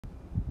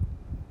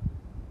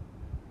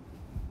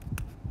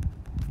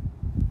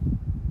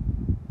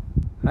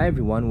Hi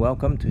everyone,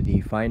 welcome to the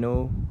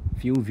final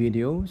few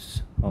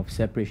videos of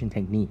separation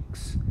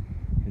techniques.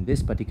 In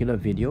this particular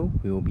video,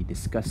 we will be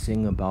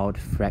discussing about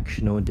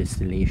fractional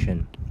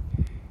distillation.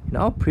 In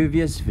our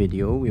previous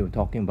video, we were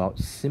talking about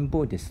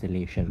simple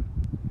distillation.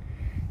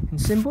 In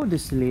simple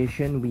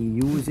distillation, we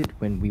use it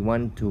when we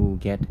want to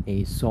get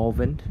a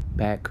solvent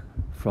back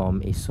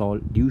from a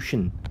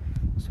solution.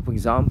 So for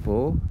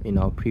example, in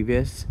our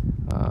previous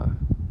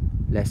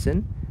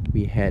lesson,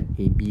 we had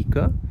a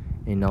beaker.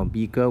 In our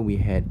beaker, we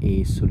had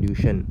a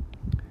solution.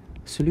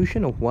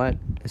 Solution of what?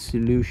 A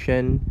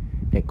solution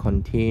that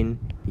contained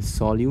the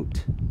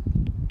solute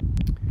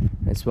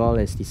as well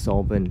as the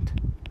solvent.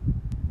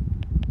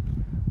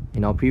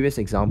 In our previous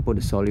example,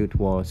 the solute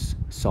was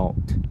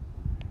salt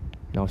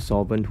and our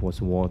solvent was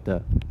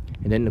water.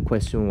 And then the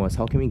question was,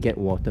 how can we get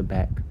water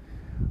back?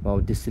 Well,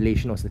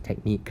 distillation was the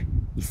technique.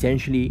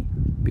 Essentially,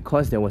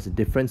 because there was a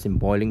difference in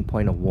boiling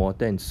point of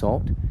water and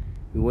salt,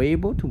 we were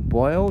able to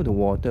boil the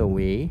water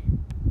away.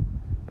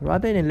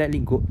 Rather than let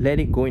it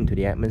go into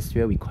the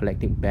atmosphere, we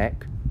collect it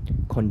back,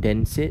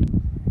 condense it,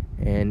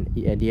 and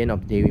at the end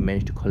of the day, we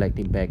managed to collect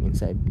it back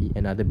inside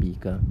another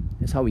beaker.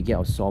 That's how we get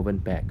our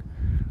solvent back.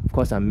 Of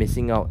course, I'm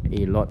missing out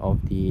a lot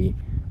of the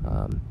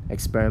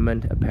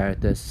experiment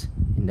apparatus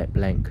in that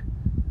blank,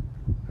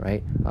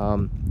 right?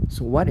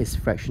 So what is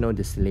fractional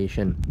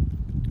distillation?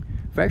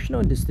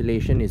 Fractional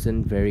distillation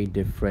isn't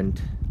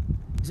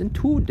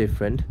too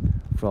different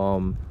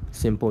from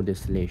simple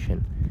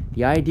distillation.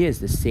 The idea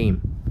is the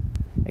same,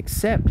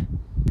 except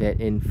that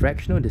in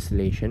fractional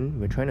distillation,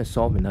 we're trying to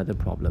solve another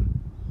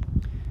problem.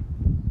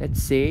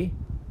 Let's say,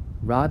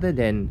 rather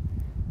than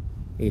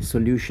a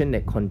solution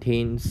that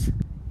contains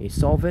a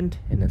solvent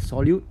and a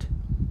solute,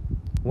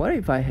 what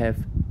if I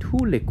have two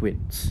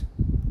liquids?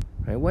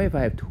 Right? What if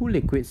I have two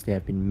liquids that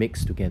have been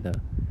mixed together?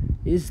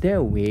 Is there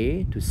a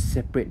way to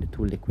separate the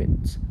two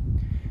liquids?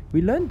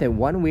 We learned that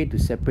one way to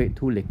separate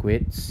two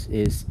liquids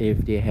is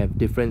if they have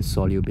different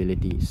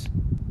solubilities.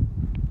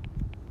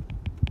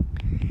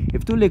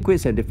 If two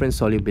liquids have different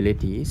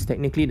solubilities,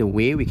 technically the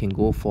way we can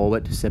go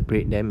forward to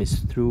separate them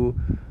is through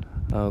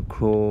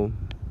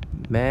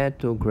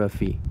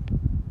chromatography.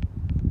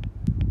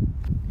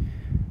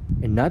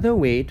 Another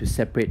way to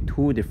separate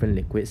two different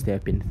liquids that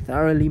have been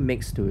thoroughly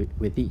mixed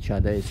with each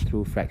other is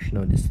through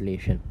fractional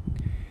distillation.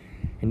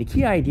 And the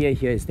key idea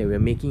here is that we're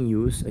making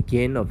use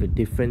again of the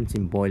difference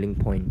in boiling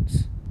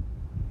points.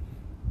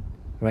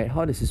 Right?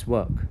 How does this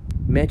work?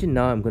 Imagine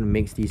now I'm going to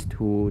mix these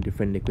two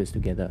different liquids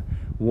together.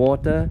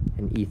 Water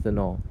and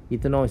ethanol.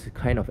 Ethanol is a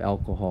kind of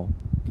alcohol.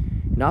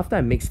 And after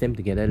I mix them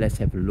together, let's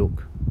have a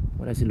look.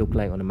 What does it look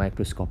like on a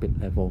microscopic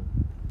level?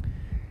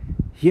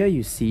 Here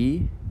you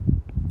see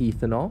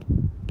ethanol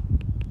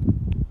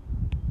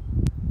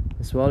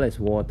as well as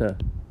water.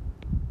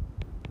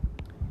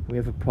 We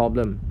have a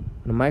problem.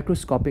 On a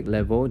microscopic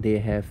level, they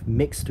have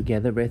mixed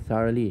together very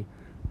thoroughly.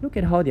 Look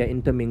at how they are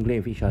intermingling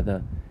with each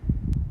other.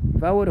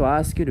 If I were to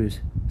ask you to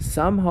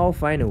somehow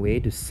find a way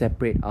to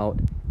separate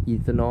out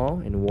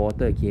ethanol and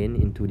water again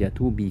into their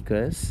two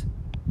beakers,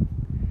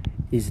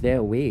 is there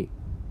a way?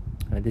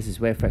 This is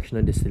where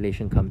fractional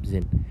distillation comes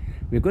in.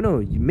 We're going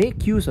to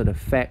make use of the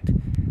fact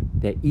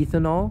that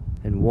ethanol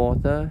and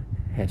water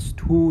has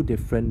two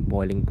different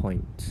boiling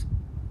points.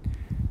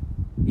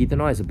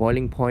 Ethanol has a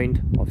boiling point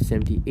of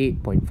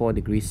 78.4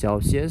 degrees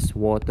Celsius,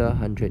 water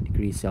 100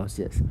 degrees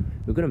Celsius.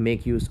 We're going to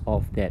make use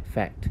of that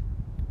fact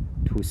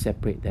to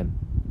separate them.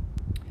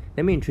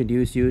 Let me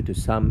introduce you to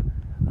some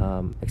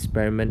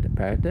experiment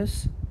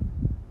apparatus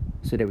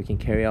so that we can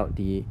carry out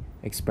the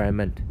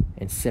experiment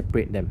and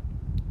separate them.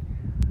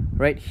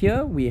 Right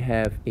here we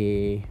have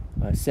a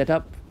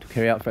setup to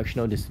carry out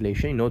fractional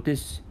distillation. You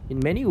notice in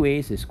many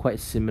ways it's quite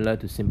similar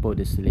to simple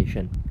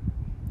distillation.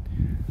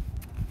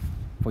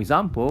 For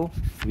example,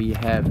 we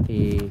have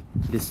a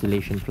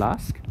distillation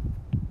flask.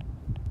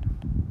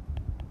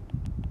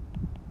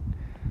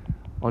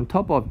 On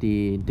top of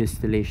the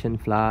distillation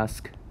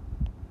flask,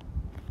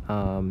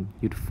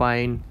 you'd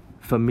find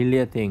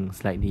familiar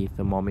things like the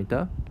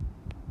thermometer.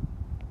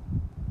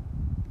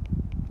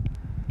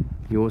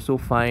 You also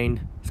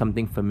find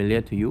something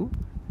familiar to you.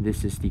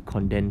 This is the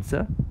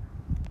condenser.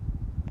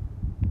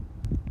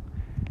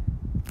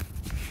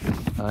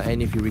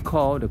 And if you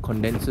recall, the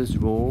condenser's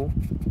role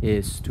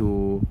is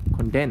to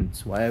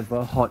condense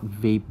whatever hot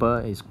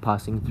vapor is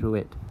passing through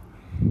it.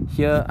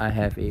 Here I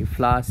have a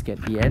flask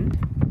at the end.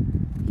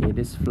 Okay,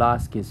 this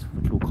flask is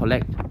to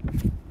collect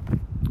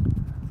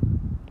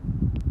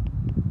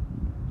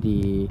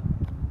the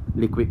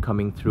liquid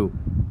coming through.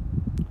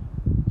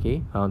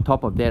 Okay, on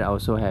top of that I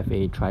also have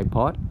a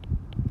tripod,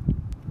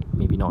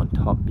 maybe not on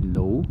top,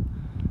 below,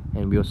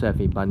 and we also have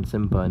a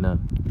Bunsen burner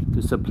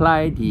to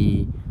supply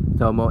the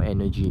thermal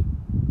energy.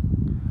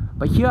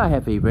 But here I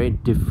have a very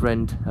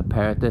different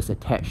apparatus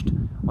attached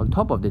on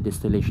top of the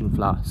distillation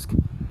flask.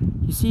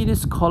 You see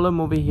this column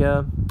over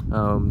here?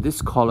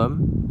 This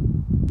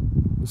column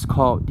is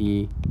called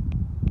the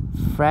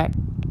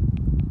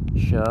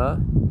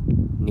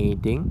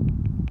fractionating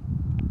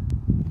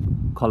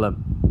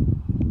column.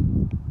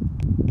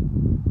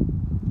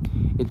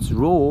 Its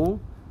role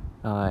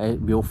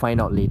we'll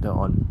find out later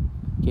on.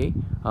 Okay,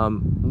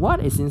 what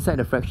is inside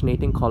the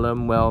fractionating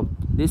column? Well,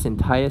 this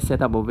entire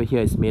setup over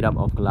here is made up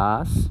of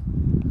glass,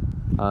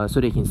 so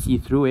they can see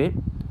through it.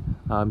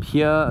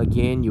 Here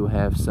again you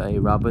have a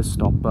rubber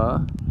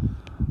stopper.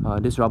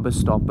 This rubber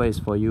stopper is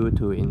for you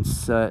to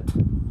insert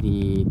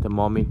the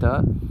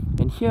thermometer,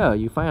 and here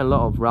you find a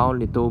lot of round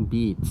little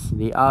beads.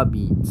 They are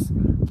beads.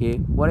 Okay,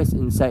 what is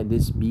inside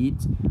this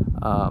beads?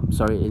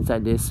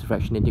 Inside this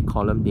fractionating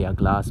column, they are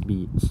glass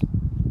beads.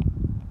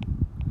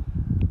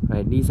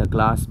 Right, these are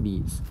glass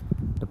beads.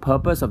 The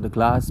purpose of the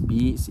glass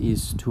beads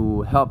is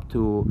to help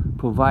to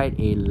provide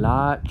a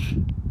large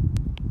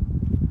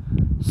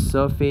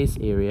surface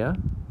area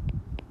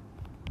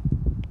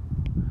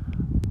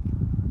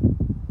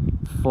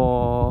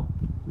for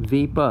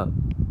vapor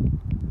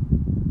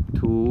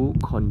to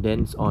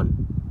condense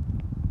on.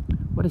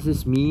 What does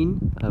this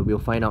mean? We'll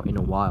find out in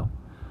a while.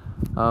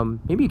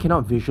 Maybe you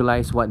cannot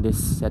visualize what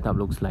this setup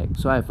looks like,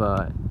 so I have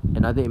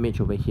another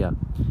image over here.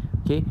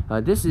 Okay,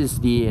 this is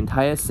the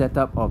entire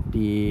setup of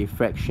the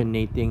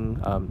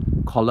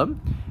fractionating column.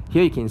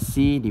 Here you can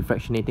see the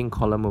fractionating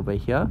column over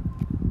here.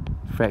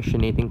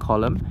 Fractionating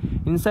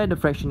column. Inside the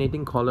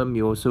fractionating column,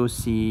 you also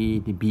see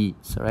the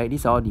beads. Alright,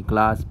 these are all the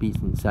glass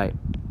beads inside.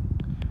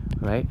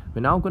 Alright,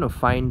 we're now going to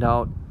find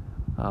out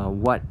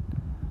what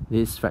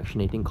this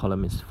fractionating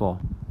column is for.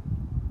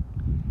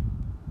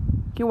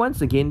 Okay,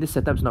 once again, this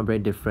setup is not very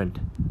different.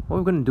 What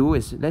we're going to do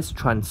is let's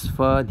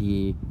transfer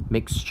the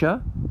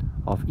mixture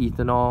of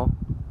ethanol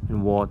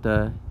and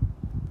water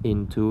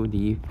into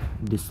the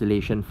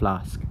distillation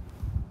flask.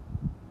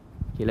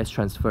 Okay, let's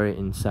transfer it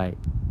inside.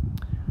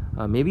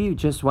 Maybe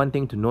just one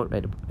thing to note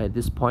at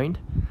this point.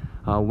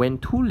 When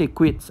two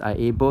liquids are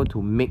able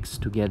to mix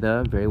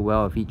together very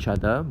well with each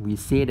other, we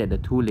say that the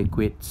two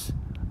liquids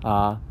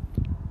are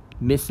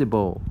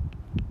miscible.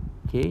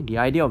 Okay, the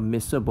idea of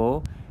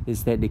miscible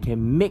is that they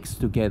can mix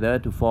together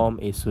to form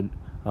a solution.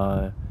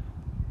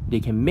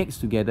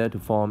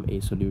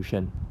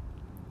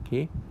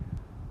 Okay,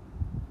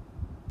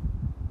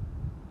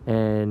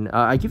 and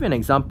I give you an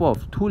example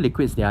of two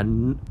liquids that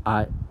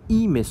are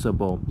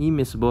immiscible.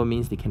 Immiscible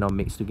means they cannot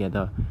mix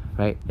together,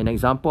 right? An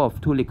example of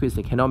two liquids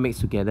that cannot mix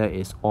together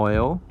is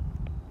oil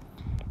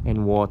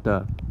and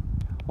water.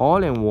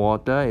 Oil and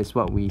water is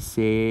what we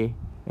say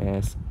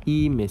as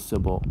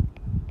immiscible.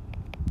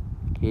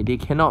 Okay, they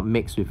cannot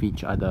mix with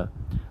each other,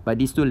 but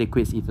these two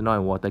liquids, ethanol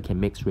and water, can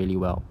mix really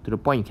well to the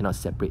point you cannot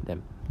separate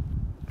them.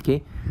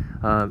 Okay,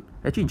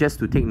 actually, just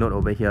to take note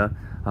over here,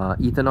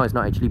 ethanol is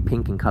not actually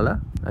pink in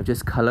color. I've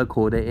just color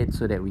coded it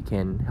so that we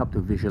can help to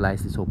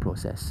visualize this whole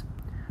process.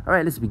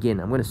 Alright, let's begin.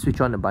 I'm going to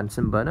switch on the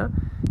Bunsen burner.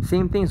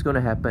 Same thing is going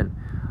to happen.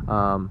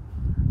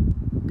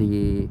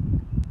 The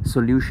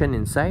solution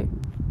inside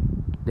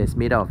that's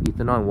made out of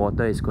ethanol and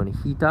water is going to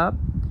heat up,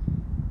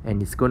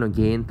 and it's going to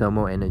gain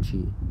thermal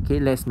energy. Okay,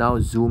 let's now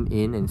zoom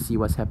in and see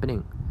what's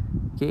happening.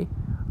 Okay,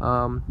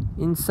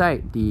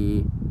 inside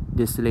the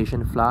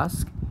distillation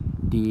flask,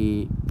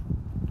 the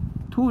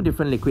two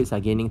different liquids are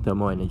gaining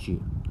thermal energy.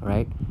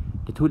 Alright,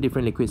 the two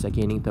different liquids are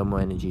gaining thermal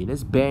energy.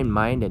 Let's bear in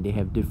mind that they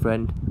have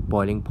different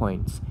boiling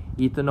points.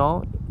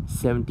 Ethanol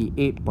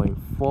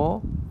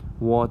 78.4,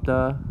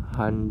 water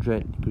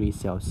 100 degrees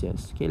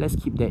Celsius. Okay, let's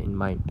keep that in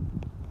mind.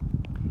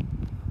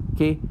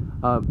 Okay,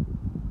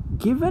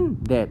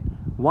 given that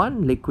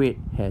one liquid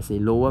has a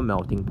lower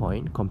melting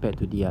point compared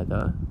to the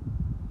other,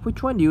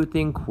 which one do you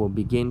think will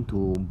begin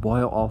to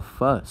boil off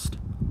first?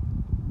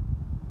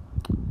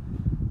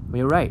 Well,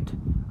 you're right.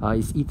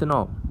 It's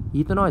ethanol.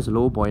 Ethanol is a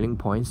low boiling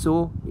point,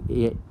 so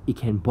it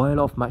can boil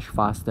off much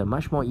faster,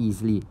 much more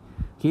easily.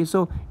 Okay,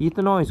 so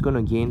ethanol is going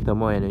to gain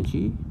thermal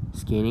energy.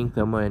 It's gaining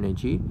thermal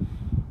energy.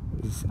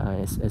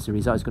 As a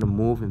result, it's going to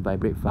move and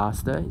vibrate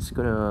faster.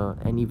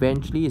 And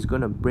eventually it's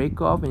going to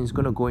break off and it's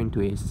going to go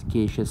into a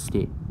gaseous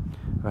state.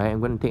 Right, I'm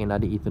going to take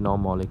another ethanol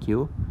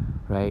molecule.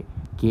 Right,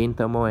 gain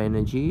thermal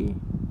energy,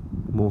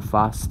 move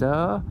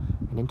faster,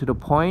 and then to the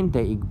point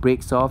that it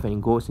breaks off and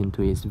it goes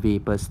into its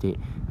vapor state.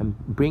 I'm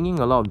bringing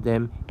a lot of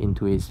them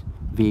into its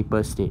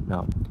vapor state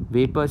now.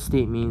 Vapor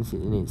state means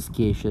in its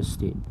gaseous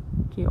state.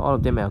 Okay, all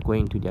of them are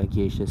going to their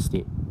gaseous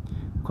state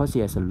because it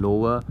has a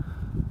lower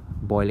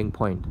boiling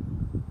point.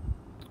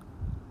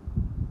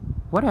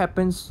 What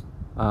happens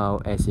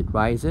as it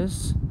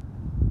rises?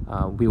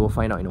 We will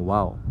find out in a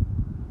while.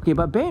 Okay,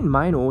 but bear in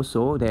mind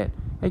also that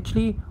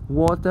actually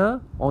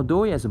water,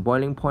 although it has a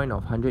boiling point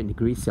of 100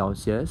 degrees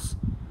Celsius,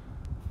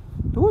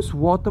 those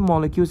water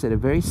molecules at the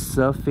very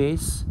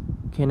surface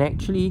can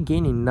actually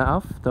gain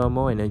enough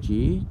thermal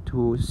energy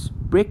to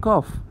break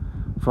off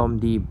from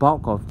the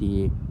bulk of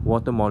the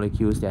water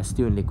molecules that are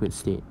still in liquid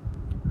state.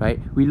 Right?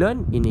 We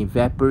learned in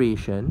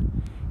evaporation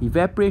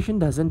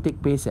doesn't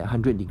take place at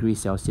 100 degrees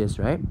Celsius,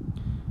 right?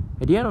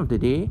 At the end of the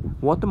day,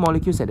 water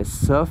molecules at the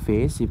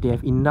surface, if they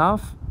have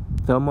enough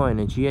thermal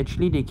energy,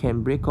 actually they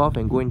can break off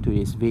and go into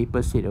this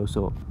vapor state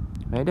also.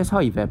 Right? That's how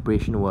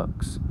evaporation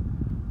works.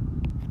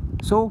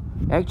 So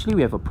actually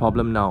we have a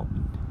problem now.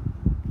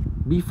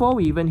 Before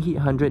we even hit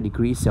 100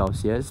 degrees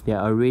Celsius, there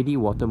are already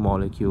water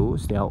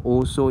molecules. They are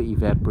also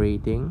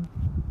evaporating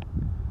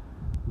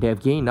they have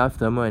gained enough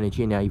thermal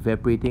energy and they are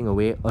evaporating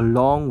away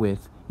along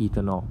with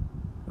ethanol,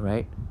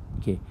 right?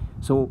 Okay,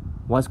 so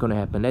what's going to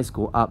happen? Let's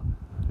go up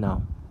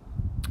now.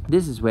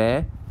 This is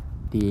where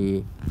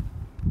the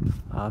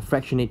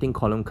fractionating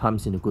column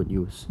comes into good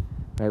use,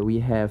 right? We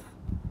have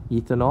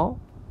ethanol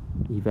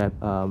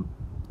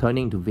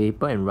turning to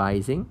vapor and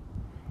rising.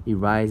 It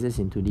rises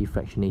into the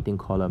fractionating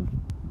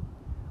column.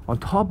 On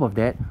top of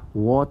that,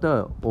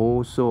 water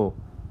also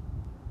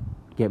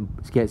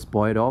gets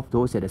boiled off,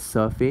 those at the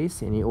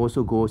surface, and it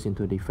also goes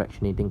into the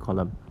fractionating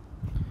column.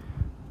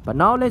 But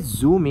now let's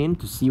zoom in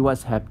to see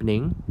what's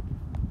happening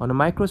on a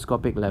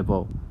microscopic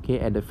level, okay,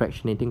 at the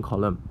fractionating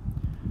column.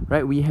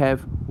 Right, we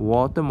have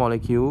water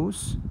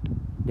molecules.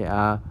 There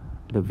are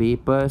the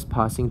vapors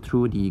passing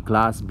through the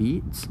glass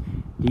beads.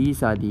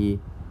 These are the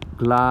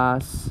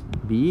glass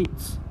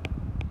beads.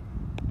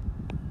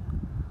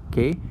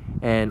 Okay,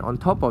 and on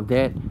top of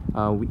that,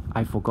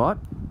 I forgot,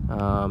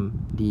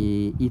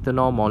 the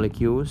ethanol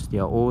molecules, they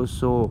are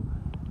also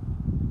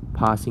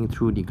passing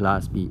through the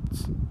glass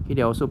beads. Okay,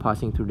 they're also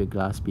passing through the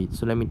glass beads.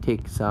 So let me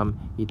take some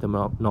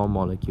ethanol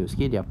molecules.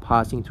 Okay, they are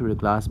passing through the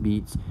glass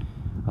beads,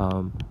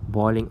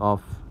 boiling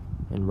off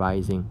and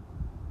rising.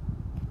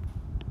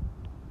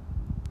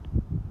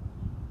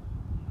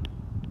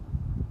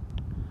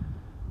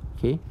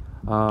 Okay,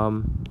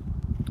 now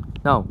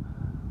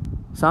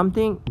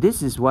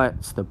this is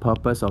what's the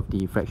purpose of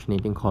the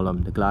fractionating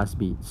column, the glass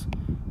beads.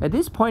 At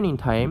this point in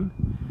time,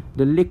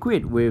 the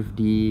liquid with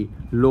the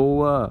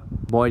lower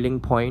boiling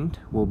point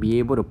will be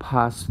able to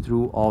pass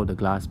through all the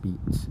glass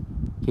beads.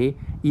 Okay,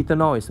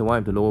 ethanol is the one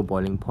with the lower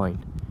boiling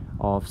point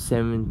of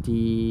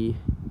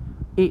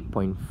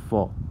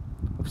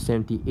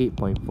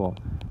 78.4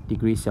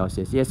 degrees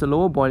Celsius. It has a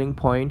lower boiling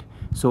point,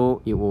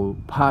 so it will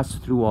pass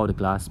through all the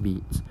glass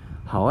beads.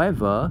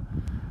 However,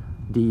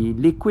 the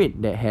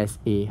liquid that has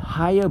a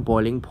higher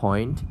boiling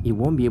point, it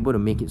won't be able to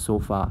make it so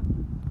far.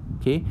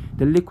 Okay,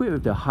 the liquid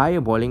with the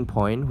higher boiling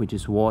point, which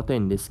is water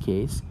in this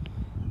case,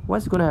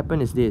 what's going to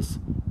happen is this: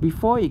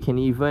 before it can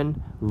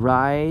even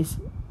rise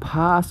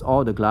past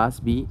all the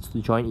glass beads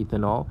to join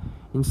ethanol,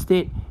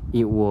 instead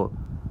it will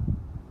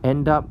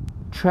end up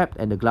trapped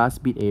at the glass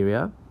bead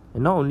area,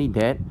 and not only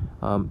that,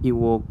 it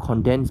will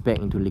condense back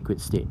into liquid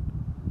state.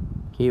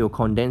 Okay, it will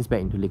condense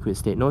back into liquid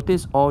state.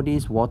 Notice all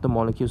these water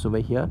molecules over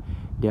here,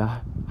 they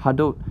are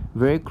huddled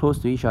very close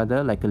to each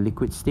other like a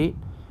liquid state.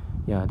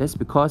 Yeah, that's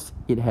because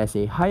it has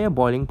a higher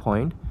boiling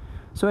point.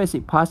 So as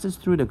it passes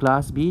through the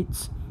glass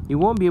beads, it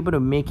won't be able to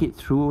make it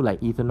through like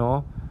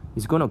ethanol.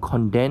 It's going to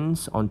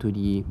condense onto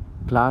the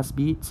glass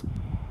beads,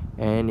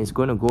 and it's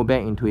going to go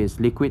back into its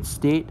liquid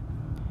state,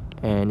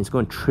 and it's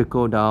going to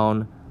trickle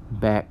down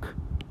back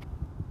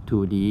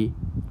to the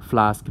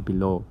flask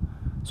below.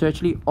 So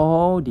actually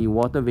all the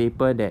water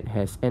vapor that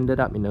has ended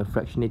up in the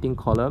fractionating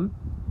column,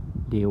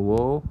 they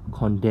will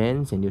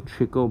condense and they'll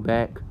trickle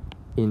back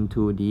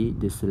into the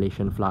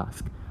distillation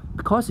flask.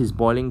 Because its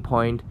boiling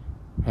point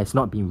has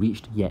not been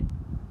reached yet,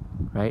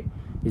 right?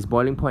 Its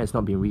boiling point has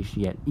not been reached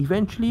yet.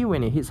 Eventually,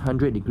 when it hits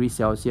 100 degrees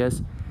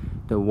Celsius,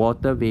 the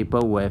water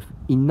vapor will have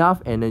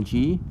enough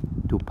energy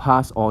to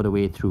pass all the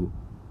way through.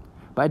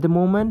 But at the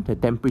moment, the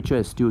temperature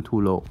is still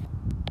too low.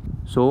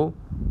 So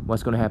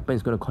what's going to happen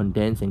is going to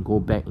condense and go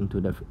back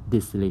into the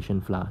distillation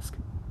flask.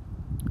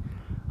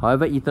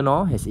 However,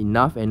 ethanol has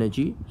enough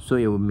energy, so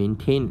it will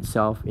maintain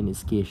itself in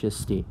its gaseous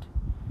state.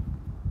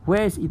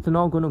 Where is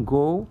ethanol going to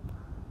go?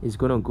 It's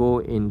going to go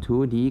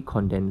into the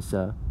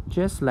condenser,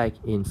 just like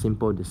in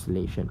simple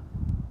distillation.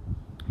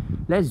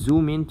 Let's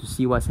zoom in to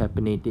see what's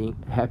happening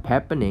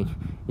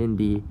in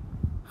the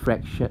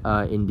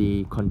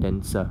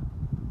condenser.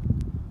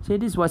 So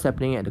this is what's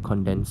happening at the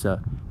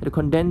condenser. At the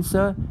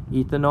condenser,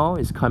 ethanol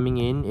is coming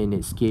in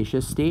its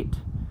gaseous state.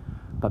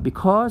 But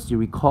because you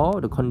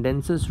recall, the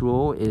condenser's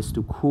role is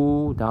to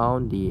cool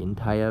down the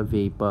entire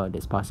vapor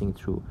that's passing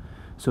through.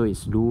 So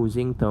it's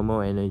losing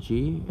thermal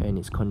energy and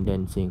it's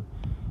condensing.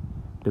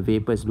 The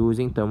vapor is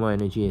losing thermal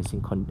energy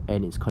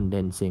and it's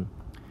condensing.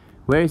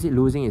 Where is it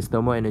losing its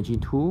thermal energy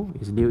to?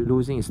 It's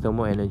losing its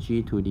thermal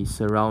energy to the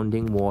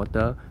surrounding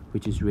water,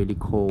 which is really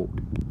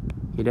cold.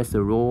 Okay, that's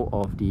the role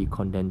of the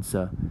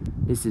condenser.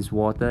 This is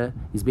water,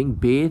 it's being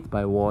bathed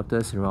by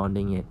water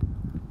surrounding it.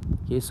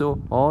 Okay, so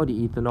all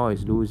the ethanol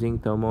is losing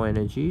thermal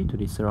energy to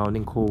the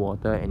surrounding cold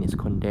water and it's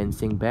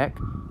condensing back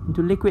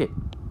into liquid.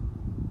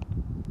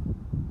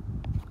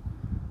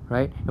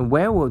 Right? And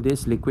where will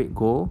this liquid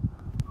go?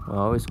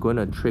 Well, it's going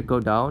to trickle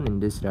down in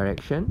this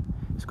direction.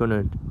 It's going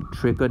to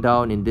trickle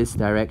down in this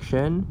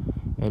direction,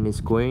 and it's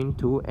going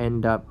to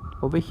end up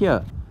over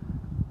here.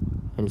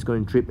 And it's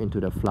going to drip into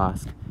the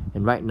flask.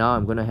 And right now,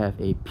 I'm going to have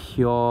a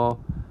pure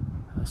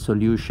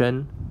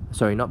solution.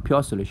 Sorry, not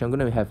pure solution. I'm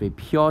going to have a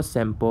pure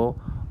sample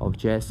of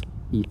just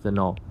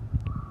ethanol.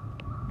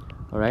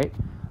 Alright?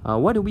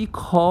 What do we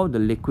call the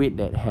liquid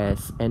that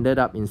has ended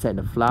up inside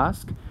the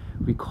flask?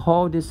 We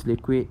call this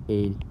liquid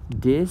a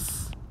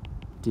distillate.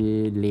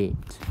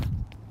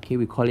 Okay,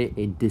 we call it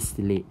a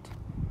distillate.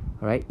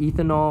 Alright,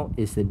 ethanol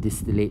is a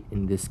distillate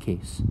in this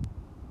case.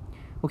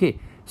 Okay,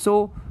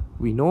 so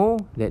We know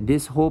that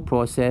this whole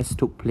process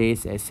took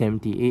place at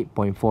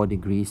 78.4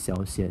 degrees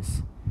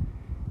Celsius.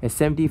 At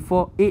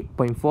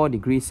 8.4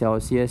 degrees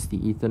Celsius, the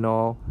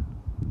ethanol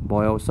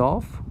boils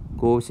off,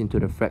 goes into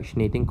the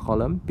fractionating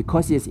column.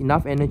 Because it has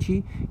enough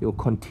energy, it will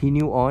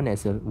continue on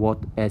as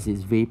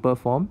its vapor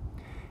form,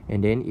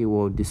 and then it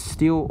will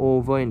distill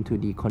over into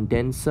the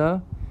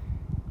condenser,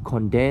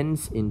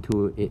 condense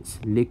into its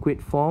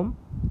liquid form,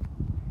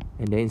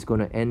 and then it's going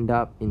to end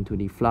up into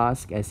the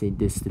flask as a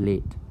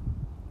distillate.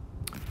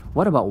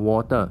 What about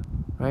water,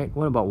 right?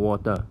 What about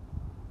water?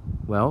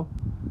 Well,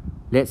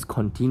 let's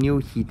continue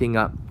heating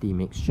up the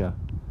mixture.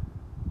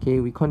 Okay,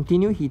 we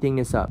continue heating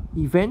this up.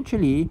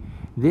 Eventually,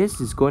 this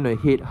is going to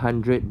hit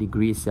 100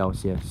 degrees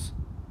Celsius.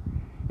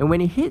 And when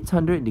it hits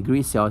 100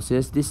 degrees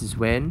Celsius, this is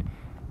when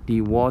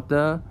the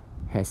water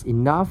has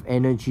enough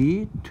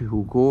energy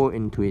to go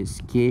into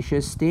its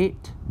gaseous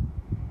state.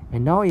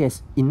 And now it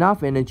has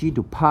enough energy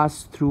to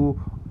pass through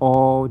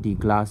all the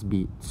glass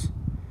beads.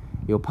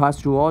 It will pass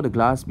through all the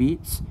glass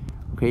beads.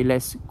 Okay,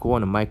 let's go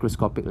on a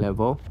microscopic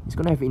level. It's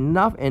going to have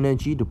enough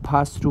energy to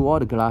pass through all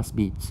the glass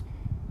beads,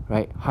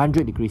 right?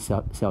 100 degrees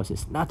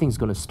Celsius. Nothing's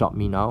going to stop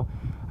me now.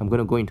 I'm going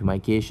to go into my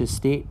gaseous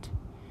state.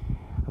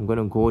 I'm going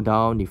to go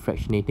down the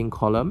fractionating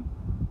column,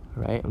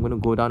 right? I'm going to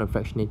go down the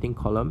fractionating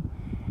column,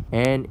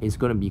 and it's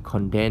going to be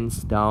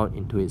condensed down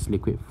into its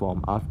liquid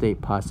form after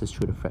it passes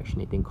through the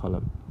fractionating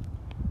column,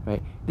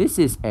 right? This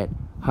is at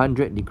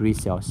 100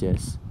 degrees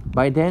Celsius.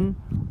 By then,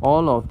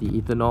 all of the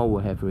ethanol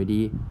will have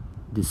already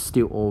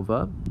distilled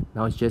over.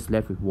 Now it's just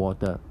left with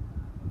water.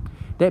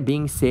 That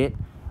being said,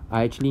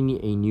 I actually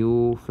need a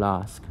new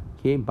flask.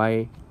 Okay,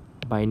 by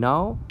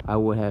now I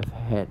will have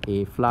had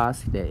a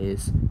flask that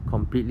is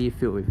completely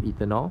filled with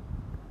ethanol.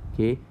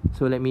 Okay,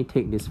 so let me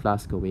take this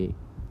flask away.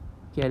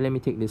 Okay, let me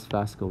take this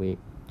flask away.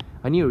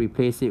 I need to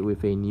replace it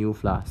with a new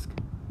flask.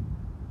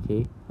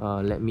 Okay,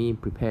 let me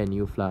prepare a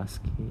new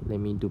flask. Okay, let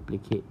me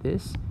duplicate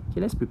this. Okay,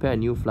 let's prepare a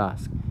new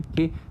flask.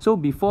 Okay, so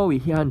before we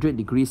hit 100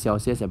 degrees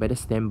Celsius, I better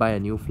stand by a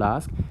new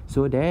flask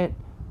so that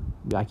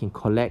I can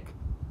collect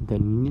the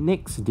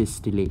next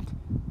distillate.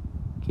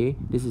 Okay,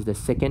 this is the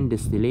second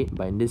distillate,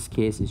 but in this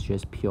case, it's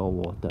just pure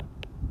water.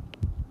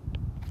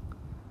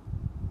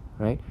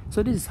 Right?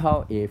 So this is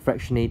how a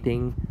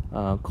fractionating,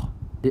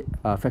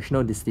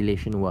 fractional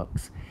distillation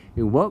works.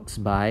 It works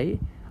by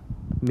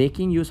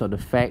making use of the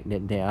fact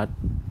that there are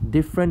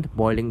different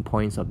boiling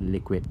points of the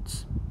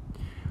liquids.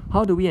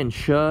 How do we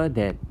ensure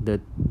that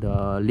the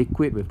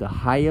liquid with the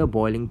higher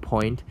boiling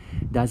point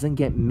doesn't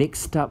get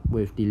mixed up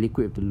with the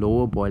liquid with the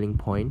lower boiling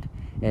point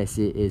as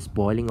it is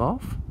boiling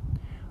off?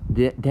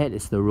 That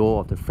is the role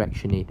of the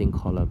fractionating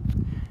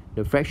column.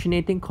 The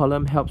fractionating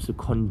column helps to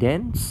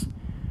condense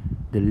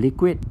the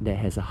liquid that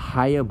has a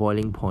higher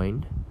boiling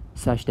point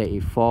such that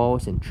it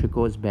falls and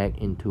trickles back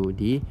into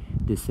the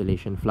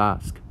distillation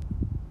flask.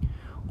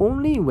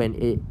 Only when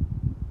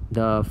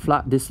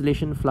the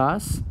distillation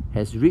flask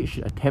has reached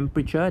a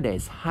temperature that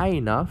is high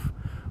enough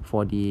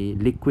for the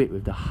liquid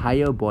with the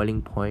higher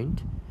boiling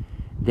point,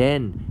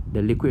 then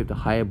the liquid with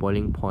the higher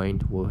boiling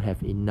point will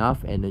have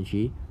enough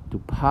energy to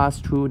pass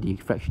through the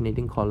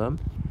fractionating column,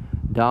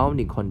 down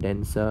the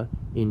condenser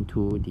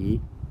into the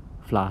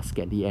flask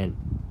at the end.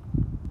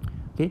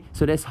 Okay,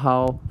 so that's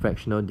how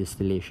fractional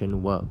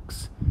distillation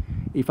works.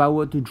 If I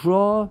were to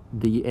draw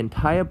the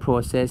entire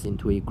process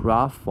into a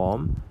graph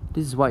form,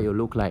 this is what it will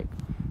look like.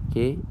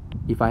 Okay,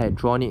 if I had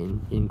drawn it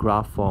in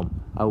graph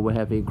form, I will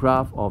have a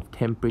graph of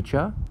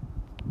temperature,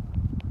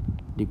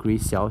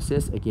 degrees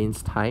Celsius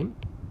against time.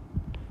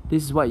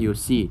 This is what you'll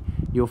see.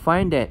 You'll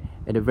find that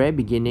at the very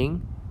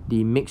beginning,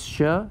 the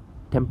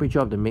temperature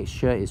of the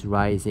mixture is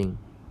rising.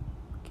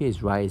 Okay,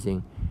 it's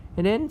rising.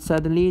 And then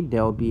suddenly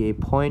there will be a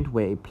point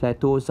where it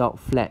plateaus out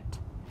flat.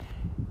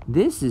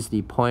 This is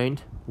the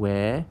point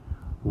where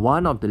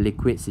one of the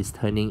liquids is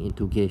turning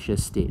into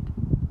gaseous state.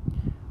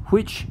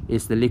 Which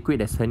is the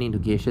liquid that's turning into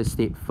gaseous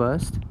state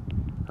first?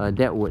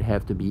 That would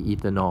have to be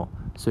ethanol.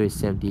 So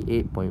it's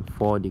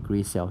 78.4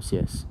 degrees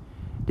Celsius.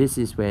 This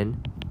is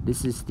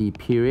the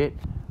period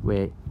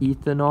where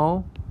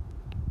ethanol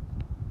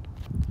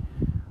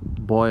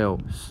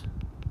boils,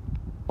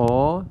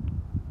 or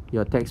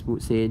your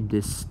textbook say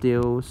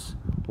distills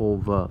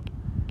over.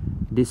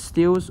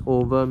 Distills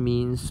over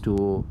means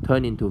to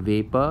turn into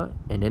vapor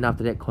and then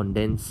after that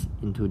condense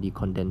into the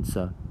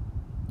condenser.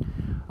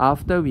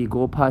 After we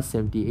go past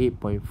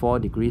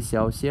 78.4 degrees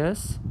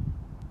Celsius,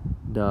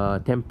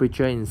 the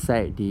temperature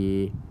inside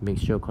the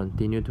mixture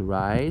continue to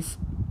rise.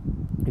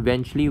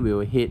 Eventually we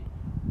will hit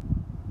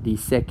the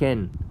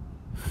second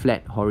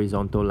flat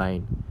horizontal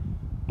line.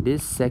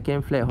 This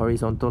second flat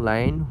horizontal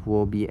line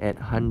will be at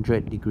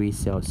 100 degrees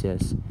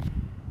Celsius.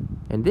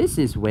 And this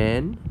is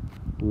when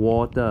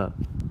water,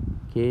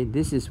 okay,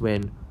 this is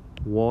when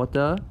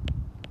water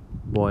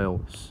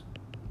boils.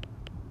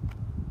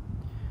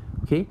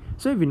 Okay,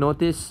 so if you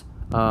notice,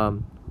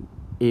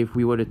 if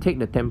we were to take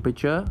the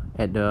temperature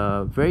at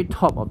the very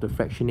top of the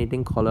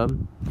fractionating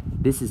column,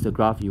 this is the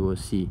graph you will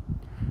see.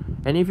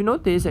 And if you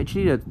notice,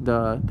 actually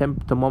the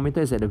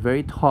thermometer is at the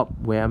very top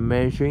where I'm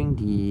measuring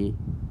the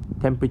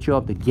temperature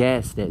of the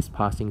gas that is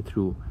passing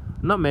through.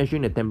 I'm not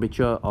measuring the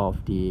temperature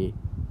of the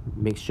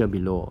mixture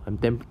below. I'm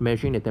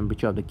measuring the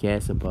temperature of the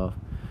gas above.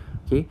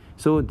 Okay,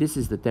 so this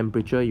is the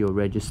temperature you'll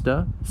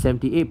register,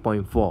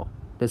 78.4.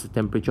 That's the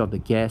temperature of the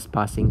gas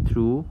passing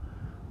through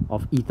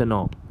of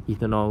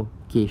ethanol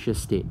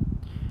gaseous state.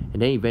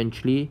 And then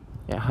eventually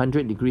at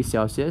 100 degrees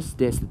Celsius,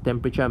 there's the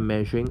temperature I'm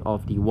measuring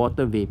of the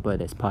water vapor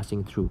that's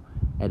passing through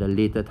at a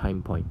later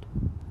time point.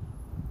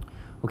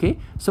 Okay,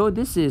 so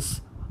this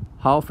is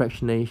how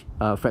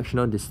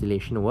fractional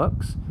distillation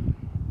works.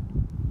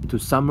 To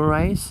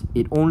summarize,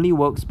 it only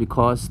works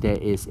because there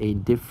is a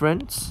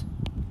difference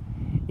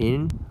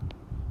in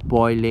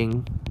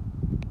boiling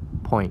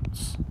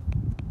points.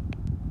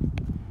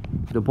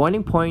 The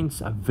boiling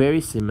points are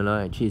very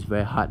similar. Actually, it's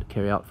very hard to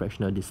carry out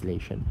fractional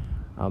distillation.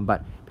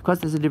 But because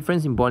there's a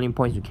difference in boiling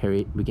points,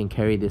 we can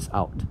carry this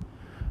out.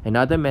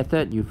 Another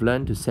method you've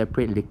learned to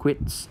separate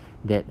liquids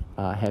that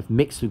have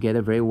mixed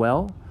together very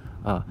well,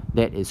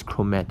 that is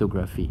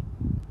chromatography.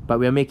 But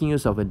we are making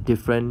use of a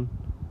different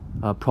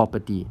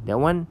property. That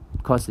one,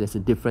 because there's a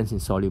difference in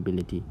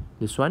solubility.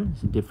 This one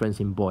is a difference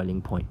in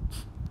boiling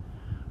points.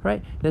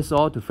 Right, that's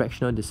all to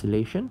fractional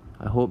distillation.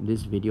 I hope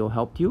this video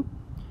helped you,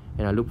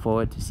 and I look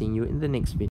forward to seeing you in the next video.